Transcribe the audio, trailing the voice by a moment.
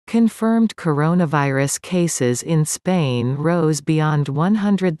Confirmed coronavirus cases in Spain rose beyond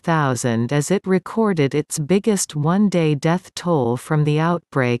 100,000 as it recorded its biggest one-day death toll from the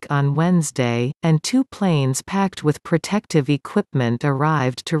outbreak on Wednesday, and 2 planes packed with protective equipment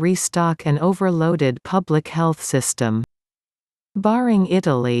arrived to restock an overloaded public health system. Barring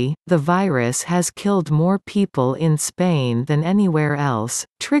Italy, the virus has killed more people in Spain than anywhere else,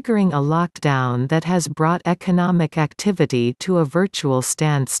 triggering a lockdown that has brought economic activity to a virtual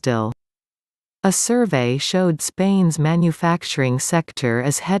standstill. A survey showed Spain's manufacturing sector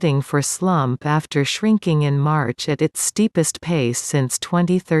is heading for slump after shrinking in March at its steepest pace since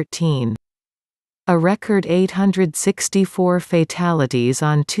 2013. A record 864 fatalities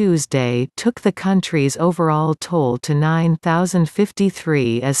on Tuesday took the country's overall toll to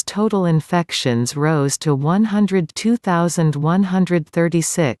 9,053 as total infections rose to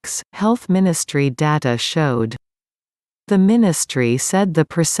 102,136, Health Ministry data showed. The ministry said the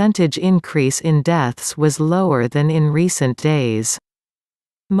percentage increase in deaths was lower than in recent days.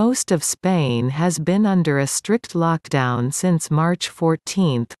 Most of Spain has been under a strict lockdown since March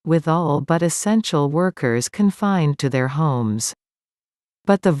 14, with all but essential workers confined to their homes.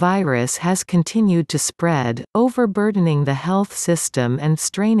 But the virus has continued to spread, overburdening the health system and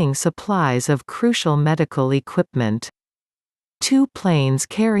straining supplies of crucial medical equipment. 2 planes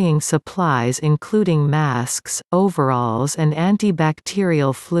carrying supplies including masks, overalls and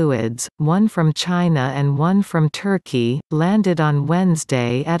antibacterial fluids, one from China and one from Turkey, landed on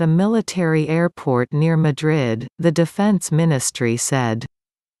Wednesday at a military airport near Madrid, the Defense Ministry said.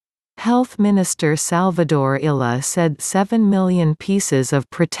 Health Minister Salvador Illa said 7 million pieces of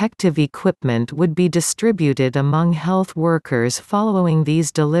protective equipment would be distributed among health workers following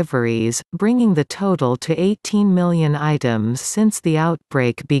these deliveries, bringing the total to 18 million items since the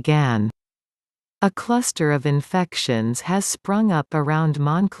outbreak began. A cluster of infections has sprung up around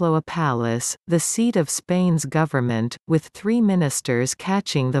Moncloa Palace, the seat of Spain's government, with 3 ministers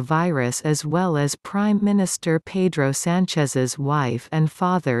catching the virus as well as Prime Minister Pedro Sanchez's wife and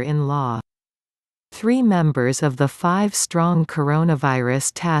father-in-law. 3 members of the 5-strong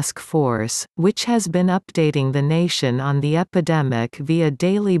coronavirus task force, which has been updating the nation on the epidemic via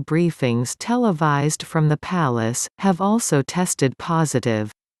daily briefings televised from the palace, have also tested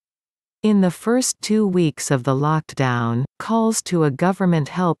positive. In the first 2 weeks of the lockdown, calls to a government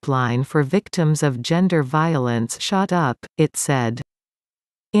helpline for victims of gender violence shot up, it said.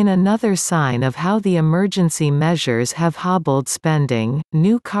 In another sign of how the emergency measures have hobbled spending,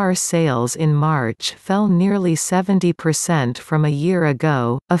 new car sales in March fell nearly 70% from a year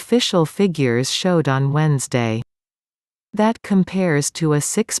ago, official figures showed on Wednesday. That compares to a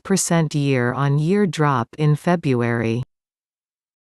 6% year-on-year drop in February.